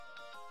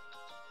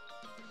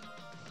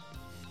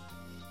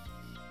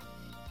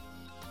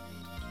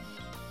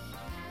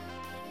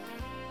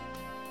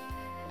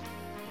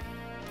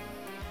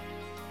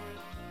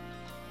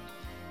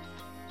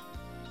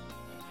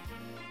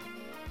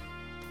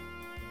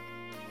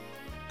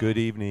Good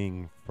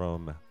evening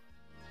from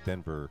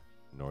Denver,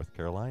 North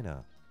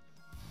Carolina.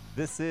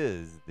 This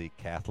is the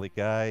Catholic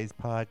Guys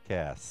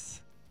Podcast.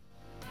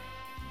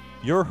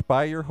 You're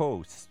by your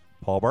hosts,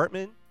 Paul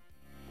Bartman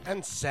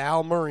and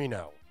Sal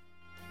Marino.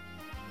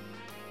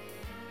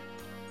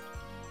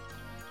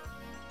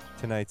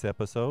 Tonight's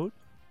episode,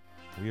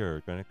 we are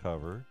going to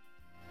cover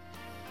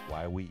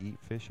why we eat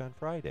fish on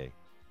Friday.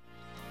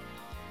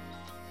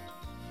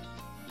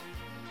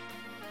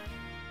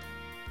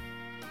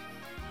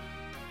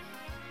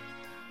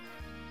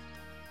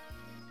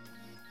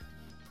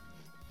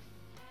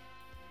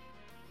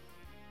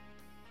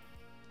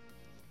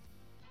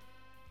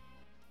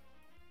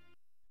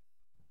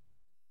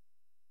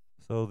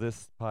 So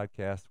this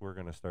podcast, we're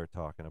going to start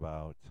talking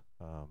about,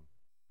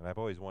 and I've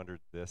always wondered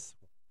this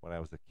when I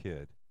was a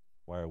kid,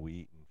 why are we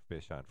eating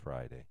fish on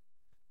Friday?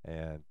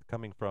 And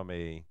coming from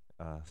a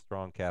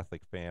strong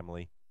Catholic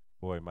family,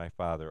 boy, my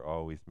father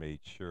always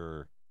made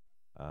sure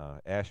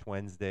Ash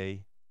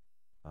Wednesday,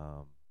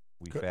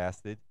 we Good.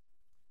 fasted.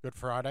 Good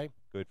Friday.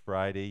 Good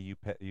Friday,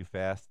 you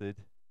fasted,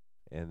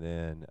 and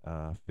then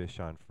fish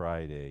on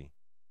Friday.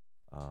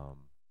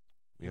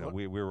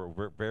 We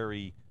were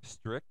very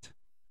strict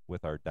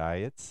with our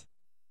diets,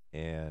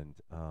 and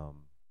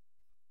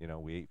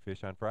we ate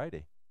fish on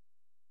Friday,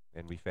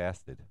 and we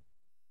fasted.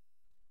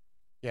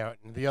 Yeah,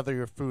 and the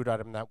other food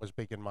item that was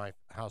big in my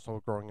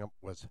household growing up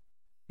was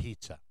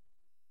pizza.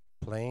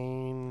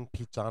 Plain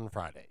pizza on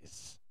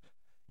Fridays.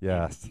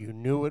 Yes. You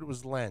knew it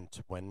was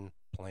Lent when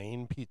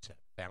plain pizza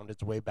found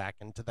its way back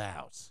into the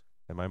house.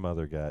 And my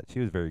mother she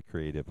was very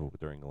creative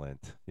during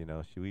Lent.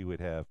 We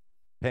would have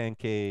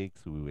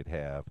pancakes, we would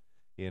have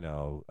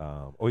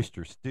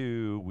oyster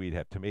stew. We'd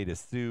have tomato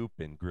soup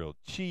and grilled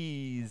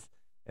cheese.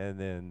 And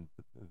then,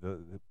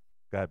 the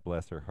God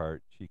bless her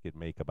heart, she could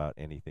make about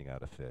anything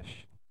out of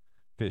fish.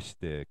 Fish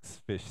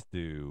sticks, fish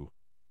stew,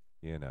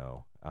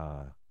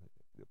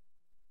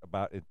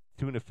 about a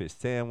tuna fish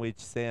sandwich,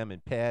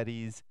 salmon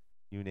patties,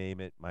 you name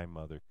it. My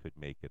mother could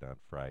make it on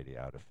Friday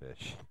out of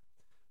fish.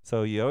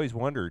 So you always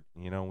wondered,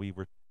 we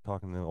were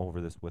talking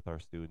over this with our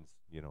students,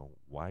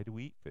 why do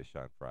we eat fish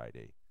on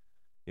Friday?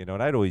 And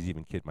I'd always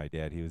even kid my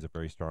dad. He was a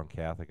very strong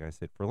Catholic. I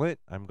said, for Lent,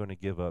 I'm going to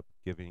give up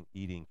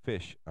eating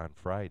fish on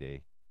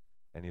Friday.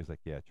 And he was like,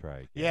 yeah, try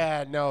again.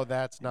 Yeah, no,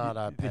 that's not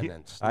a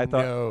penance. I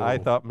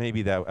thought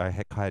maybe that I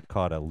had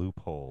caught a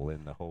loophole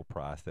in the whole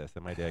process.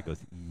 And my dad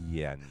goes,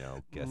 yeah,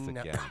 no, guess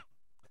again.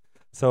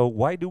 So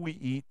why do we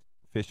eat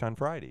fish on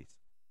Fridays?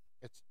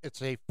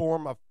 It's a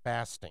form of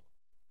fasting.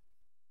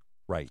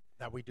 Right.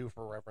 That we do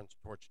for reverence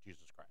towards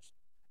Jesus Christ.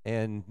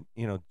 And,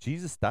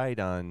 Jesus died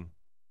on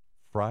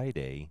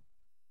Friday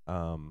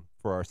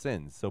for our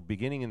sins. So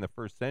beginning in the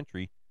first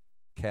century,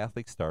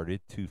 Catholics started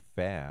to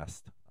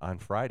fast on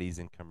Fridays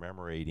in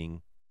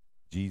commemorating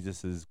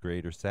Jesus's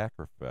greater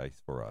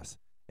sacrifice for us.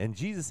 And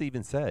Jesus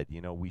even said,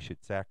 we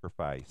should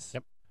sacrifice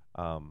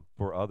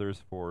for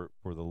others, for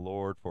the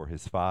Lord, for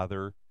his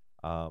Father,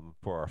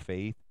 for our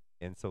faith.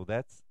 And so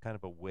that's kind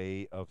of a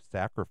way of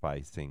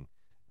sacrificing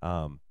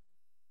and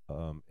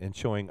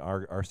showing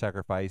our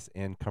sacrifice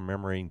and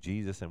commemorating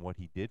Jesus and what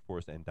he did for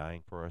us and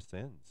dying for our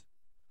sins.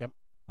 Yep.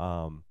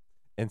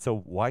 And so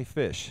why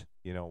fish?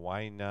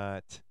 Why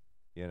not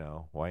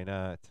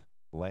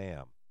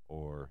lamb?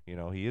 Or,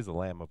 he is a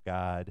Lamb of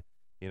God.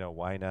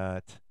 Why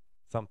not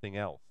something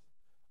else?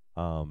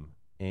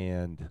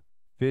 And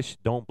fish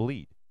don't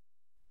bleed.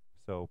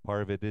 So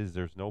part of it is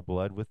there's no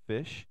blood with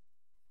fish.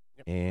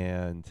 Yep.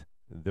 And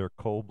they're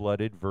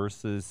cold-blooded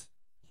versus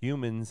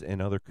humans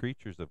and other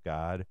creatures of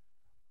God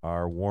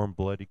are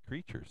warm-blooded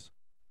creatures.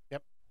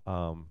 Yep.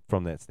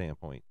 From that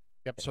standpoint.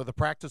 Yep. So the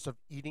practice of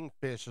eating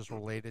fish is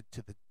related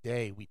to the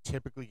day we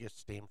typically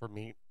abstain from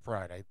meat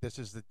Friday. This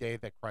is the day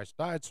that Christ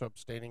died, so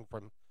abstaining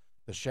from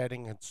the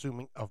shedding and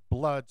consuming of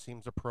blood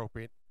seems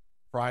appropriate.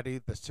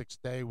 Friday, the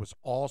sixth day, was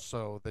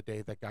also the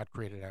day that God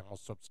created animals,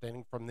 so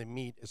abstaining from the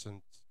meat is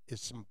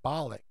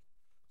symbolic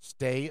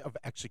stay of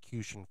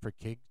execution for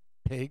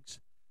pigs,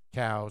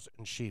 cows,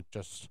 and sheep,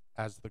 just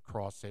as the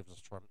cross saves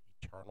us from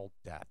eternal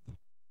death.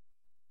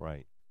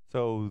 Right.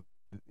 So,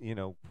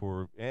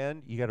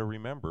 and you got to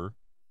remember,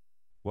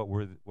 what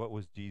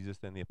was Jesus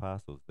and the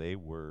apostles? They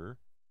were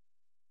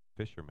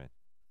fishermen,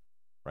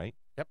 right?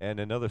 Yep. And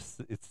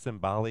it's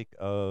symbolic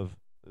of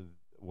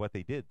what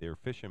they did. They were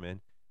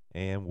fishermen.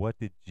 And what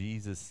did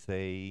Jesus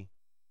say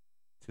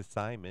to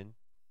Simon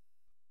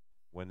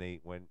when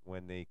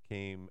they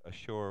came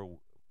ashore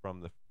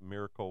from the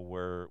miracle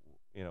where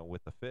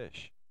with the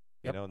fish,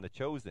 Yep. And the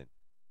chosen?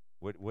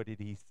 What did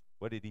he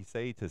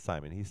say to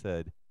Simon? He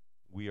said,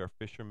 "We are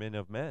fishermen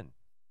of men."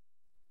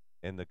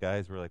 And the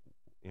guys were like,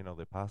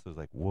 the apostles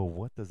like, well,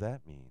 what does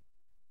that mean?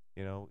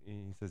 And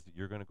he says,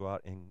 you're going to go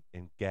out and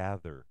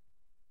gather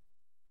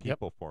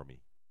people for me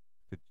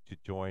to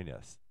join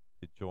us,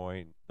 to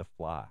join the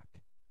flock.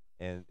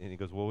 And he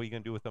goes, well, what are you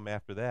going to do with them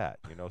after that?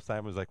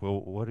 Simon was like,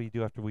 well, what do you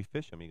do after we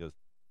fish them? He goes,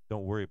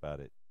 don't worry about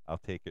it. I'll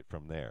take it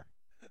from there.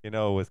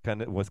 Was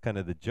kind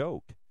of the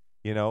joke,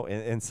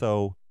 and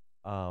so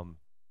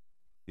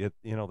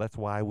that's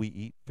why we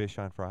eat fish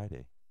on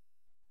Friday.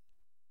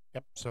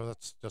 Yep. So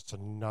that's just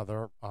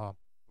another,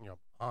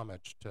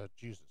 homage to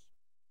Jesus.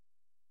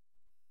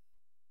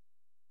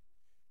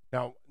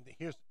 Now,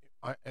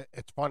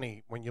 it's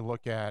funny when you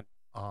look at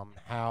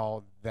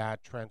how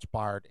that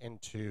transpired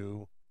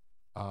into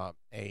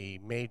a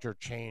major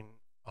chain,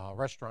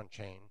 restaurant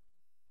chain,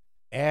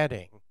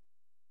 adding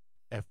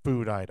a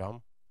food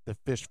item, the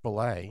fish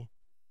fillet,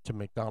 to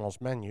McDonald's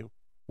menu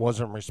was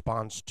in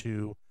response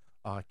to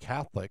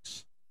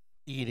Catholics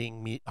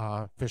eating meat,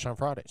 fish on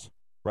Fridays.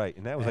 Right,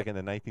 and that was And like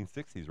in the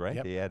 1960s, right?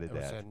 yep, They added it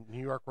was that. a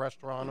New York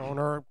restaurant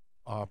owner,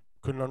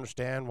 couldn't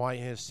understand why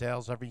his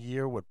sales every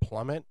year would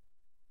plummet,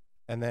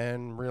 and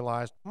then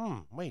realized,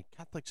 wait,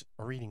 Catholics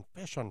are eating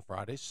fish on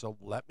Fridays, so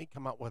let me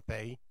come up with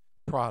a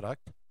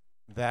product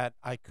that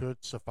I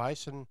could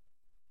suffice and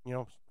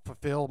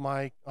fulfill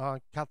my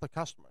Catholic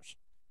customers.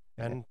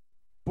 A- And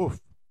poof,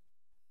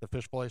 the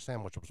fish fillet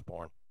sandwich was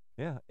born.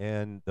 Yeah,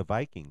 and the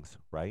Vikings,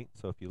 right?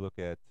 So if you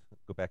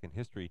go back in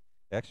history,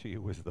 actually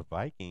it was the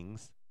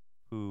Vikings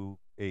who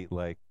ate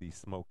like the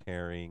smoked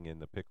herring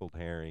and the pickled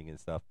herring and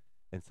stuff.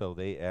 And so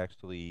they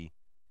actually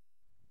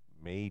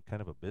made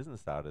kind of a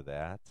business out of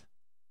that.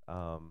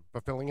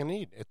 Fulfilling a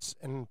need. It's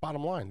and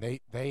bottom line,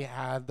 they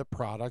had the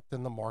product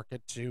in the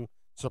market to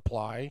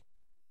supply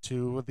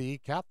to the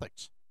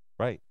Catholics.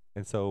 Right.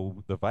 And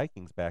so the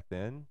Vikings back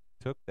then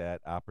took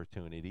that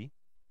opportunity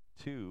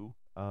to,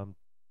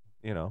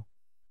 you know,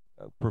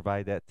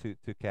 provide that to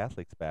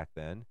Catholics back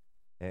then,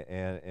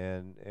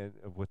 and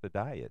with the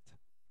diet,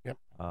 Yep.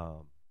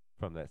 um,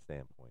 from that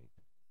standpoint.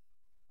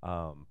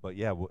 But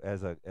yeah,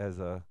 as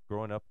a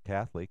growing up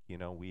Catholic,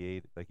 we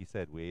ate, like you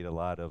said, we ate a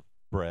lot of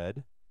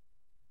bread.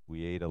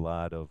 We ate a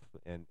lot of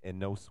and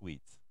no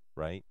sweets,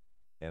 right?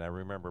 And I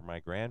remember my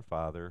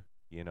grandfather,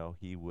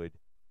 he would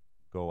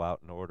go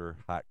out and order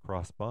hot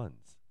cross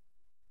buns,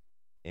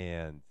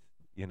 and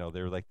they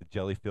were like the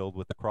jelly filled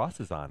with the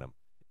crosses on them,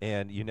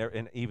 and you never,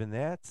 and even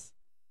that's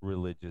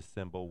religious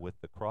symbol with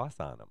the cross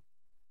on them,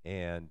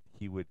 and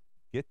he would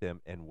get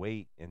them and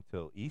wait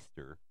until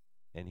Easter,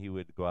 and he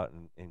would go out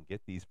and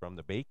get these from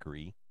the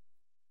bakery,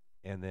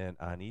 and then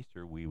on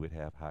Easter we would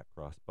have hot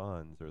cross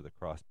buns or the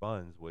cross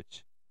buns,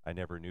 which I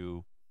never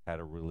knew had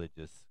a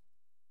religious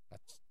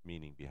That's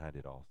meaning behind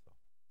it also.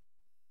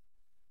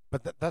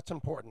 but that's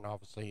important,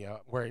 obviously,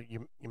 where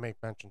you make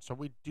mention. So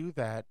we do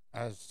that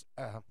as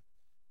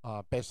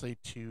basically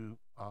to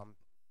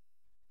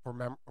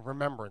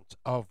remembrance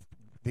of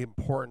the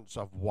importance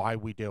of why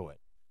we do it.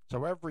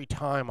 So every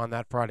time on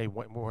that Friday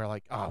when we're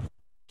like, oh,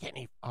 can't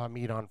eat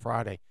meat on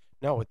Friday.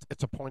 No,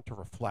 it's a point to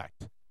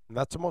reflect, and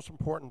that's the most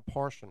important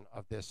portion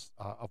of this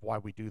of why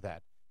we do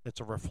that. It's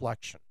a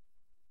reflection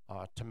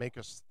to make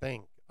us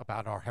think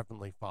about our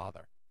heavenly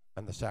Father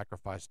and the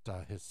sacrifice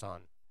to His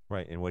Son.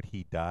 Right, and what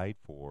he died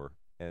for,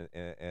 and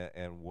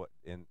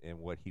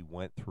what he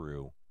went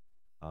through,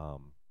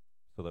 um,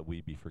 so that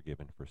we be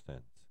forgiven for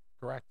sins.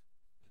 Correct.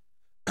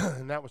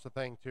 And that was the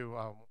thing too.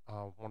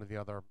 One of the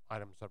other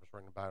items I was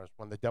reading about is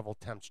when the devil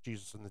tempts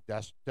Jesus in the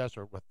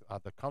desert with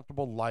the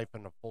comfortable life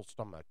and a full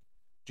stomach.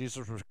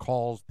 Jesus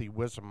recalls the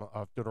wisdom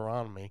of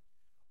Deuteronomy.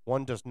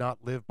 One does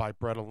not live by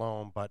bread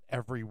alone, but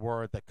every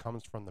word that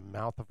comes from the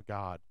mouth of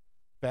God.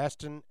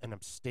 Fasting and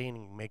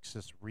abstaining makes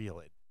this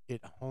real.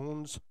 It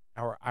hones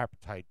our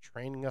appetite,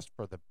 training us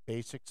for the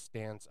basic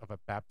stance of a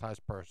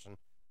baptized person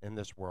in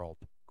this world: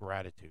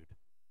 gratitude.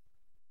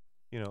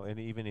 And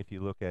even if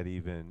you look at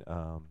even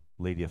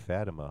Lady of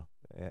Fatima,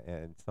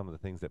 and some of the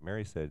things that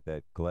Mary said,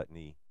 that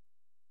gluttony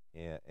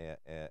and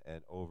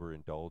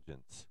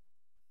overindulgence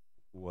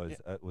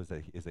Yeah.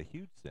 is a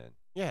huge sin.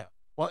 Yeah.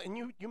 Well, and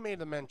you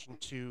made a mention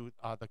to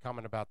the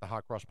comment about the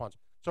hot cross buns.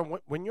 So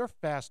when you're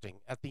fasting,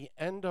 at the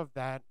end of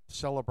that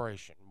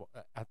celebration,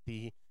 at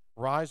the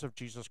rise of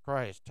Jesus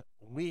Christ,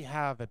 we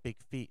have a big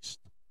feast.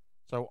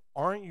 So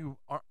aren't you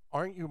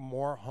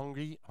more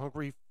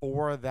hungry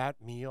for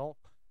that meal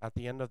at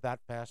the end of that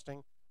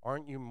fasting?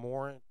 Aren't you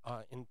more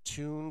in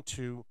tune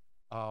to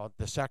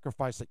the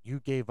sacrifice that you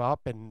gave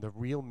up and the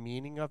real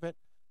meaning of it?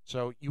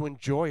 So you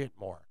enjoy it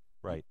more.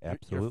 Right, Your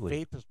absolutely.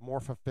 faith is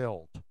more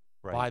fulfilled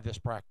Right. by this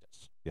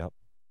practice. Yep.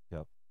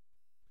 Yep.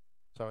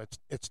 So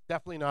it's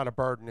definitely not a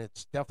burden.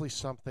 It's definitely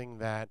something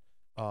that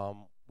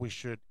we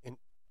should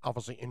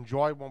obviously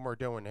enjoy when we're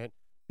doing it,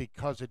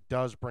 because it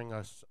does bring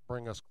us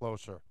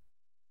closer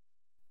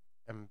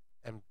and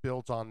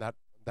builds on that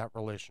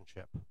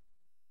relationship.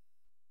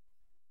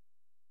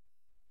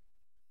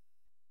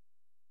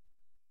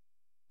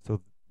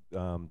 So,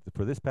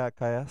 for this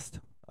podcast,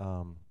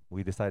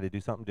 we decided to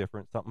do something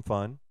different, something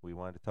fun. We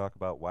wanted to talk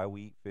about why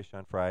we eat fish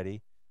on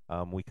Friday.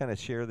 We kind of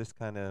share this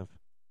kind of,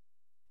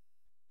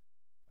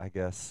 I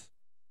guess,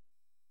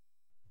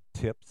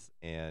 tips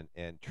and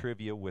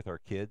trivia with our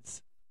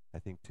kids. I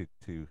think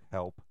to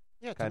help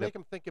Yeah, to kind of make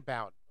them think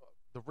about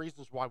the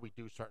reasons why we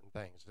do certain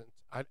things.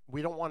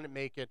 We don't want to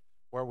make it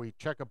where we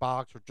check a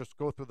box or just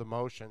go through the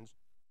motions.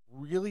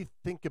 Really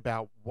think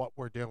about what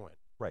we're doing,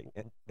 right,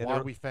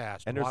 why we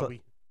fast, and why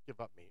we give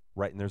up meat.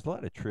 right, and there's a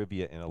lot of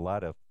trivia and a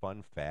lot of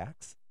fun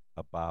facts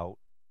about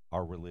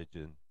our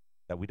religion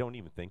that we don't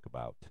even think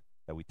about,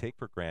 that we take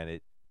for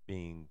granted,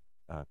 being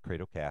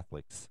cradle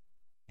Catholics,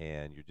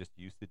 and you're just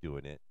used to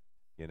doing it,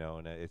 you know.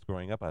 And it's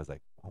growing up, I was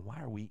like, well, why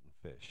are we eating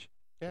fish?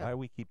 Yeah. Why do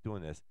we keep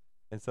doing this?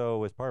 And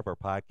so, as part of our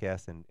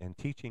podcast and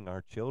teaching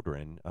our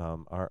children,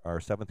 our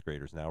seventh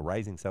graders now,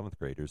 rising seventh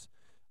graders,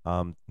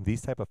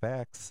 these type of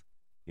facts,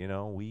 you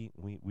know, we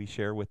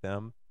share with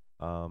them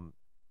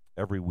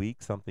every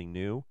week something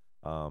new.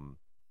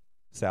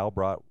 Sal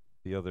brought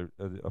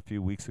a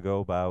few weeks ago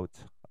about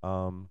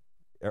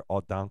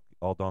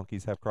all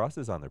donkeys have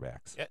crosses on their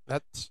backs. Yeah,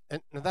 that's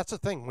the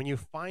thing. When you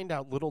find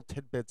out little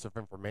tidbits of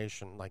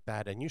information like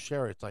that and you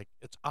share it, it's like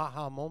it's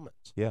aha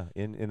moments. Yeah,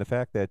 in the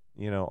fact that,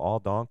 you know, all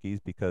donkeys,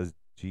 because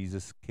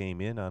Jesus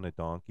came in on a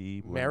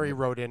donkey. Mary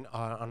rode in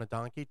on a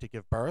donkey to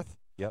give birth.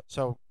 Yep.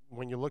 So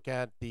when you look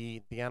at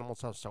the animal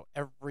itself, so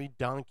every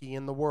donkey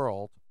in the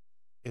world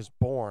is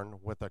born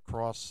with a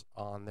cross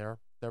on their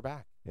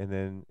back. And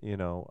then, you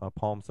know,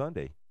 Palm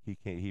Sunday,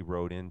 he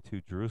rode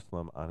into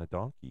Jerusalem on a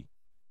donkey,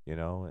 you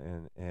know,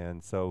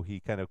 and so he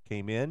kind of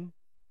came in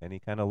and he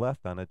kind of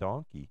left on a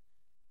donkey,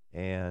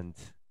 and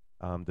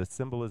the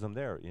symbolism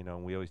there, you know,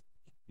 we always,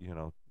 you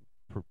know,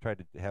 try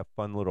to have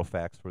fun little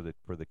facts for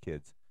the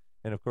kids,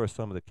 and of course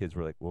some of the kids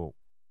were like, well,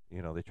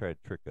 you know, they tried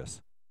to trick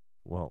us.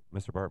 Well,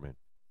 Mr. Bartman,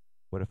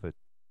 what if a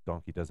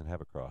donkey doesn't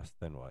have a cross?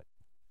 Then what?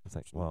 It's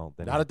like, well,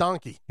 then Not a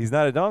donkey. he's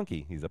not a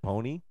donkey. He's a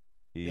pony.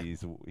 Yeah.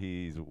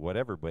 He's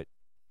whatever, but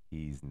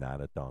he's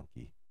not a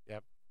donkey.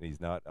 Yep.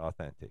 He's not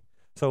authentic.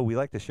 So we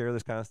like to share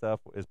this kind of stuff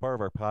as part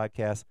of our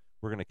podcast.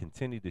 We're going to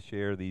continue to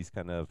share these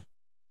kind of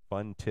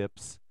fun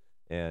tips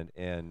and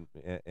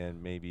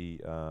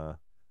maybe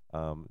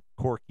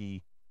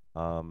quirky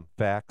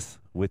facts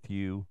with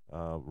you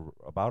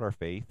about our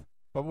faith.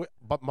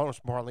 But most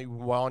importantly, we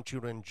want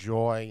you to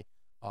enjoy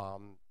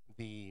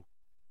the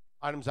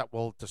items that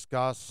we'll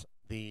discuss,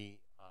 the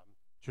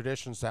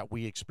traditions that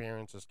we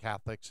experience as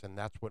Catholics, and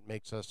that's what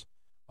makes us,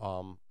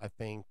 I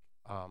think,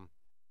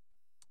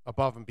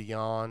 above and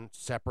beyond,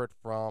 separate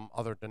from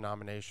other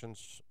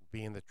denominations,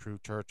 being the true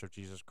Church of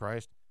Jesus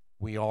Christ.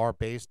 We are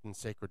based in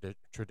sacred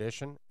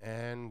tradition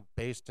and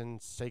based in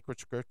sacred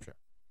scripture,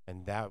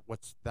 and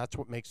that's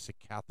what makes the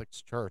Catholic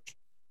Church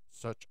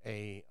such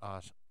a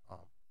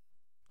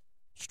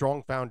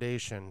strong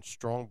foundation,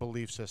 strong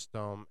belief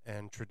system,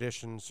 and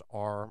traditions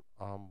are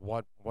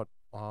what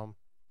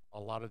a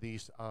lot of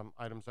these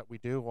items that we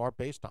do are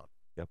based on.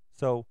 Yep.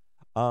 So,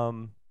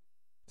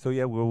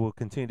 yeah, we'll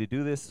continue to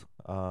do this.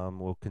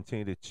 We'll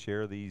continue to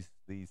share these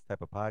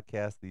type of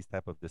podcasts, these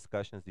type of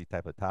discussions, these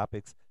type of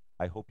topics.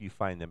 I hope you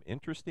find them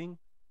interesting.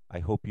 I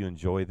hope you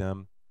enjoy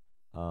them.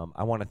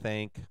 I want to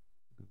thank,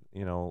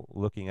 you know,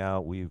 looking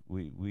out,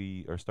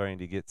 we are starting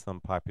to get some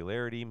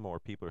popularity. More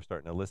people are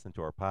starting to listen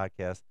to our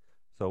podcast.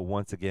 So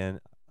once again,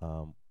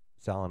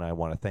 Sal and I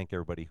want to thank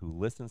everybody who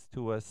listens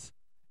to us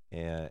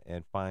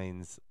and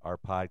finds our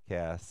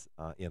podcast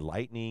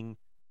enlightening,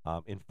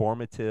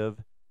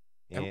 informative,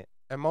 and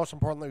most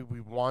importantly, we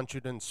want you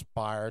to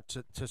inspire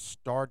to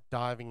start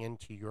diving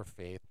into your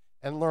faith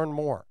and learn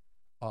more.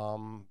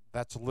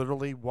 That's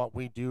literally what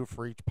we do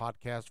for each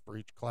podcast, for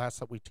each class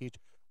that we teach.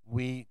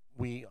 We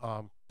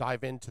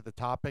dive into the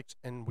topics,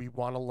 and we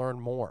want to learn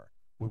more.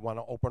 We want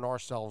to open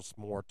ourselves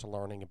more to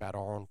learning about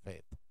our own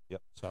faith.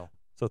 Yep.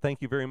 So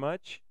thank you very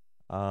much,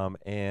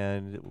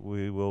 and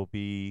we will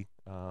be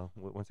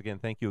once again.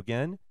 Thank you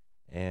again,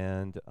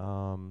 and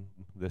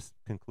this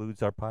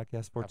concludes our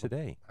podcast for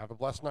today. Have a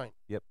blessed night.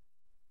 Yep.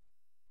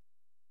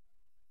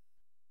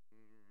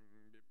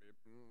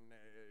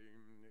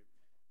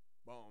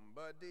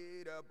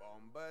 Bombadita,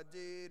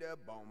 bombadita,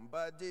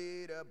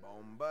 bombadita,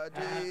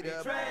 bombadita,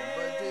 bombadita,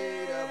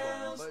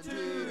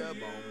 bombadita,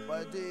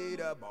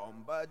 bombadita,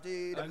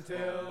 bombadita,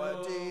 until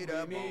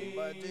we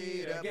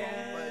meet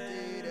again.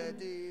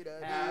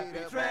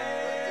 Happy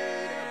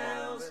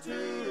trails to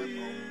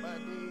you.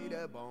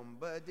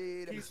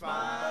 Keep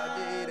smiling.